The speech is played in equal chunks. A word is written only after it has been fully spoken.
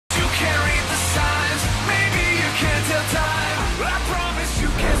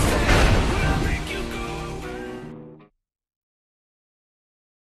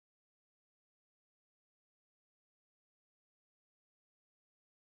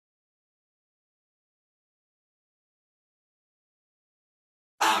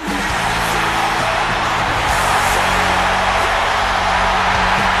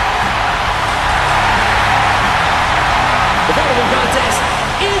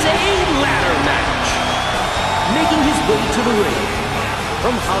way to the ring,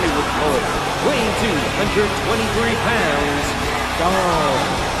 from Hollywood, Florida, weighing 223 pounds, Dolph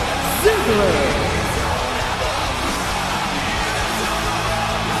Ziggler.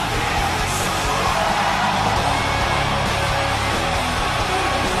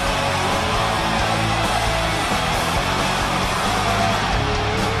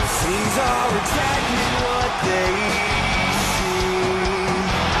 Exactly what they seem.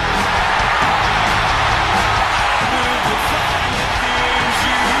 Will define the things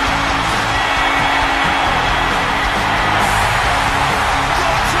you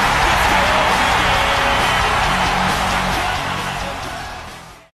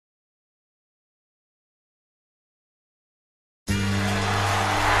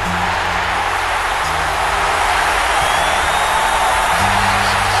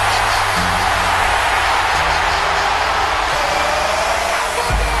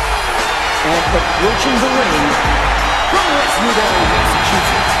Approaching the ring, from West Newbury,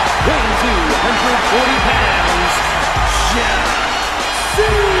 Massachusetts, weighing 240 pounds, John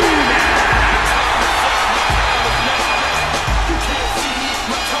Cena!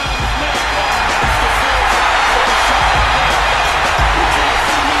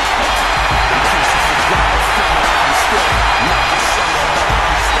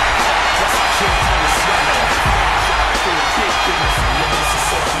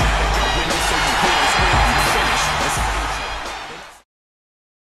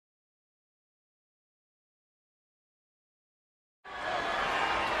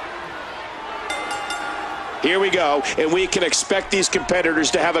 Here we go, and we can expect these competitors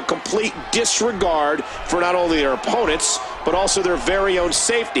to have a complete disregard for not only their opponents, but also their very own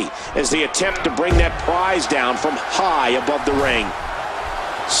safety as they attempt to bring that prize down from high above the ring.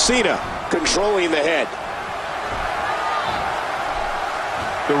 Cena controlling the head.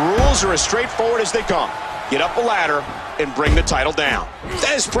 The rules are as straightforward as they come. Get up a ladder and bring the title down.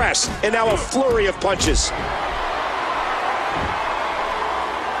 Des press, and now a flurry of punches.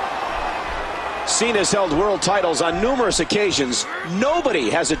 Cena's held world titles on numerous occasions. Nobody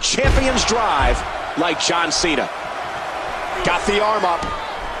has a champion's drive like John Cena. Got the arm up.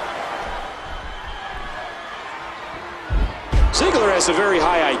 Ziggler has a very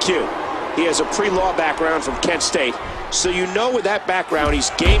high IQ. He has a pre-law background from Kent State, so you know with that background he's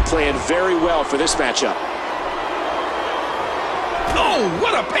game planned very well for this matchup. Oh,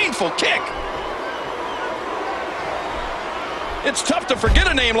 what a painful kick! It's tough to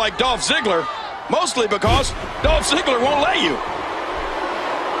forget a name like Dolph Ziggler. Mostly because Dolph Ziggler won't let you.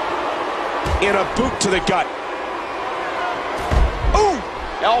 In a boot to the gut. Ooh!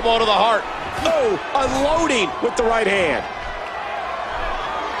 Elbow to the heart. Oh, unloading with the right hand.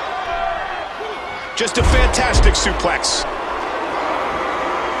 Just a fantastic suplex.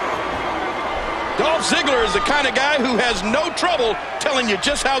 Dolph Ziggler is the kind of guy who has no trouble telling you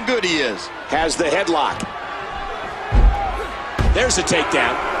just how good he is. Has the headlock. There's a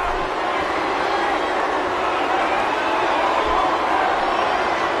takedown.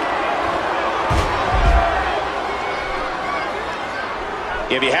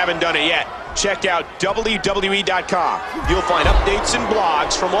 If you haven't done it yet, check out WWE.com. You'll find updates and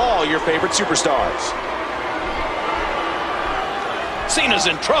blogs from all your favorite superstars. Cena's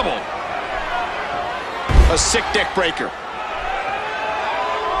in trouble. A sick neck breaker.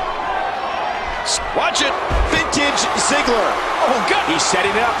 Watch it. Vintage Ziggler. Oh, God. He's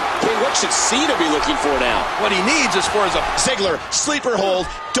setting it up. Hey, what should Cena be looking for now? What he needs as far as a... Ziggler, sleeper hold.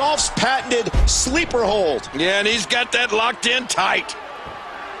 Dolph's patented sleeper hold. Yeah, and he's got that locked in tight.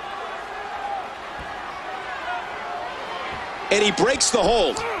 And he breaks the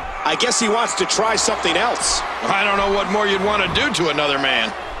hold. I guess he wants to try something else. I don't know what more you'd want to do to another man.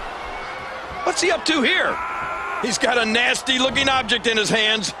 What's he up to here? He's got a nasty-looking object in his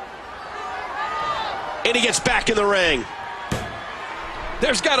hands. And he gets back in the ring.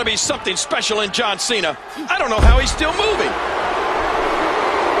 There's got to be something special in John Cena. I don't know how he's still moving.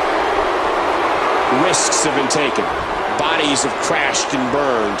 Risks have been taken. Bodies have crashed and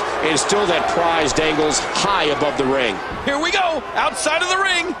burned. And still that prize dangles high above the ring. Here we go, outside of the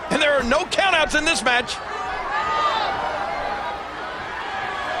ring. And there are no countouts in this match.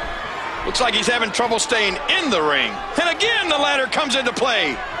 Looks like he's having trouble staying in the ring. And again, the ladder comes into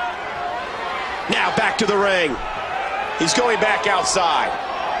play. Now back to the ring. He's going back outside.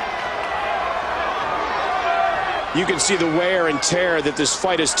 You can see the wear and tear that this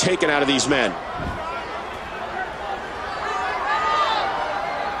fight has taken out of these men.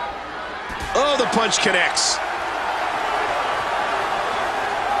 Oh, the punch connects.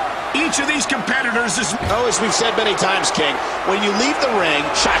 Each of these competitors is... Oh, as we've said many times, King, when you leave the ring,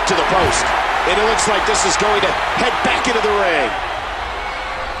 shot to the post. And it looks like this is going to head back into the ring.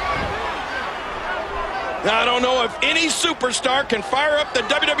 I don't know if any superstar can fire up the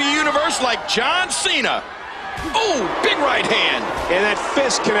WWE Universe like John Cena. Oh, big right hand. And that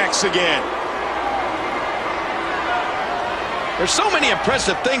fist connects again. There's so many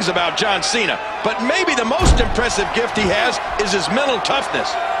impressive things about John Cena, but maybe the most impressive gift he has is his mental toughness.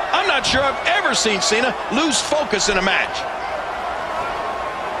 I'm not sure I've ever seen Cena lose focus in a match.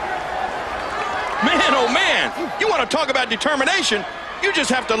 Man, oh man, you want to talk about determination? You just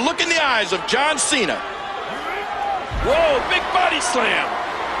have to look in the eyes of John Cena. Whoa, big body slam.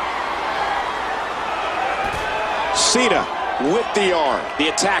 Cena with the arm. The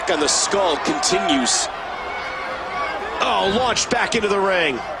attack on the skull continues. Oh, launched back into the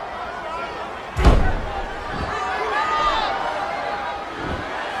ring.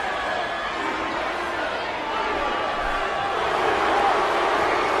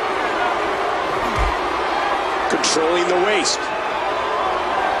 Controlling the waist.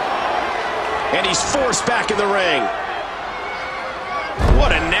 And he's forced back in the ring.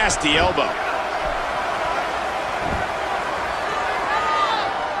 What a nasty elbow.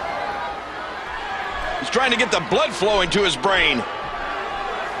 He's trying to get the blood flowing to his brain.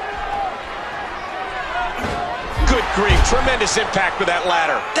 Good grief, tremendous impact with that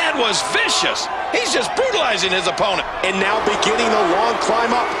ladder. That was vicious. He's just brutalizing his opponent. And now beginning the long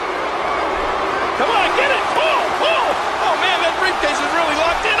climb up. Come on, get it. Pull, pull. Oh, man, that briefcase is really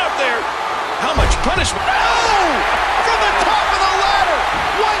locked in up there. How much punishment? Oh! From the top of the ladder!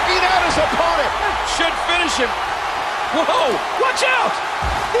 Wiping out his opponent! Should finish him. Whoa, watch out!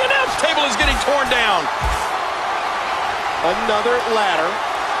 The announce table is getting torn down. Another ladder.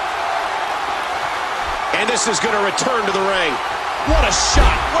 And this is going to return to the ring. What a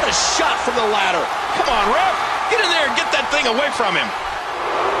shot! What a shot from the ladder! Come on, ref. Get in there and get that thing away from him.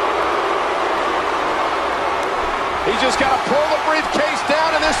 He's just got to pull the briefcase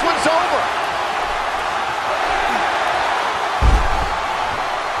down and this one's over.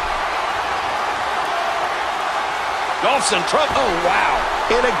 Dolph's in trouble. Oh, wow.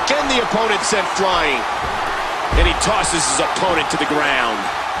 And again the opponent sent flying. And he tosses his opponent to the ground.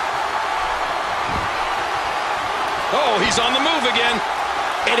 Oh, he's on the move again.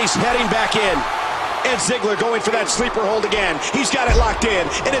 And he's heading back in. And Ziggler going for that sleeper hold again. He's got it locked in.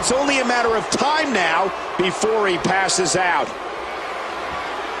 And it's only a matter of time now before he passes out.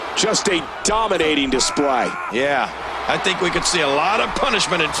 Just a dominating display. Yeah, I think we could see a lot of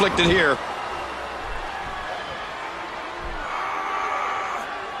punishment inflicted here.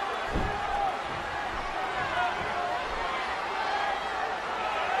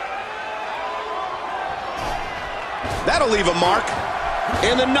 That'll leave a mark.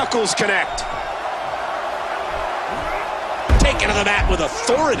 And the knuckles connect. Taken to the mat with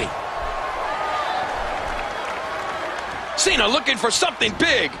authority. Cena looking for something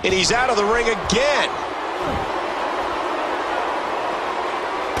big. And he's out of the ring again.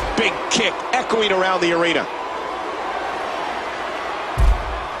 Big kick echoing around the arena.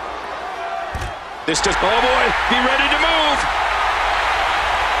 This just... Oh, boy. Be ready to move.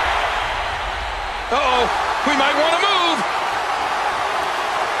 Uh-oh. We might want to move.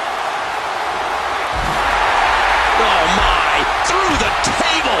 Oh, my. Through the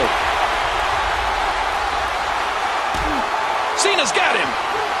table. Cena's got him.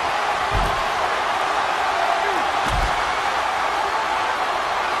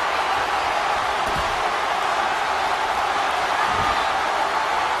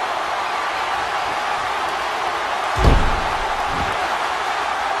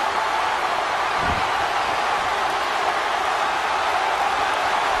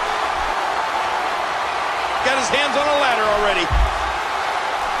 Got his hands on a ladder already.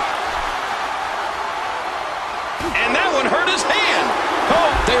 And that one hurt his hand.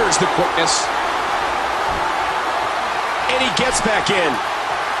 Oh, there's the quickness. And he gets back in.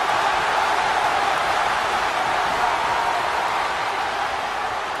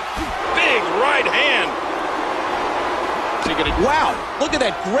 Big right hand. Wow, look at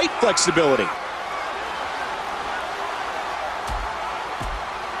that great flexibility.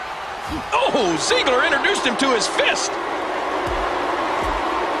 Oh, Ziggler introduced him to his fist.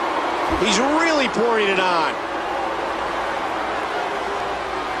 He's really pouring it on.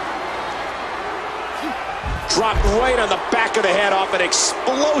 Dropped right on the back of the head off an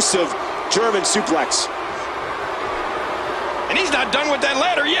explosive German suplex. And he's not done with that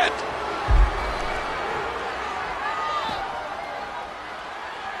ladder yet.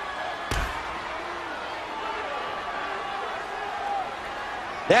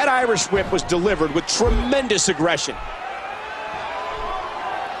 That Irish whip was delivered with tremendous aggression.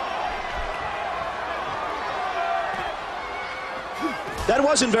 That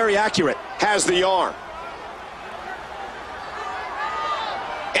wasn't very accurate. Has the arm.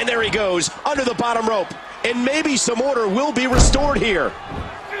 And there he goes, under the bottom rope. And maybe some order will be restored here.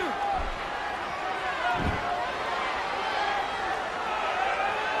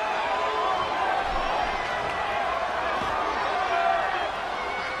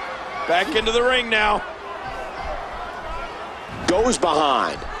 Back into the ring now. Goes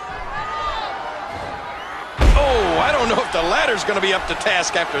behind. Oh, I don't know if the ladder's going to be up to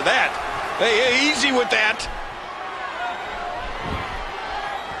task after that. Hey, easy with that.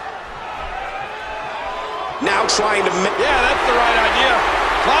 Now trying to... Yeah, that's the right idea.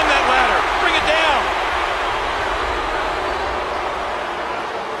 Climb that ladder. Bring it down.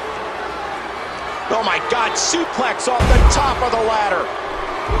 Oh, my God. Suplex off the top of the ladder.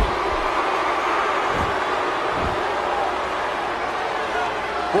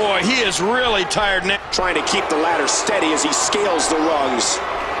 Boy, he is really tired now. Trying to keep the ladder steady as he scales the rungs.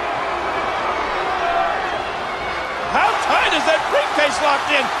 How tight is that briefcase locked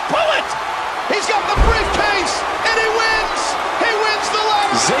in? Pull it! He's got the briefcase, and he wins! He wins the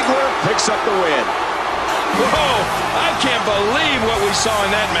ladder! Ziggler picks up the win. Whoa, I can't believe what we saw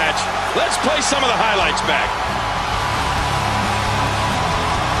in that match. Let's play some of the highlights back.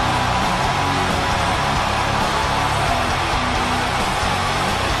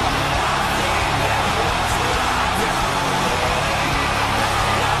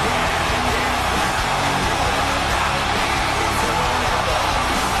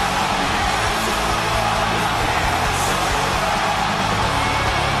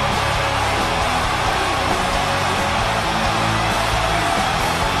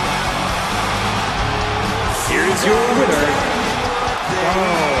 Here's your winner,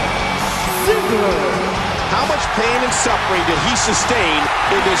 Ziggler. How much pain and suffering did he sustain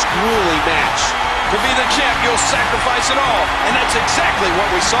in this grueling match? To be the champ, you'll sacrifice it all, and that's exactly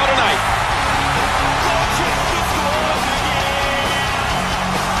what we saw tonight.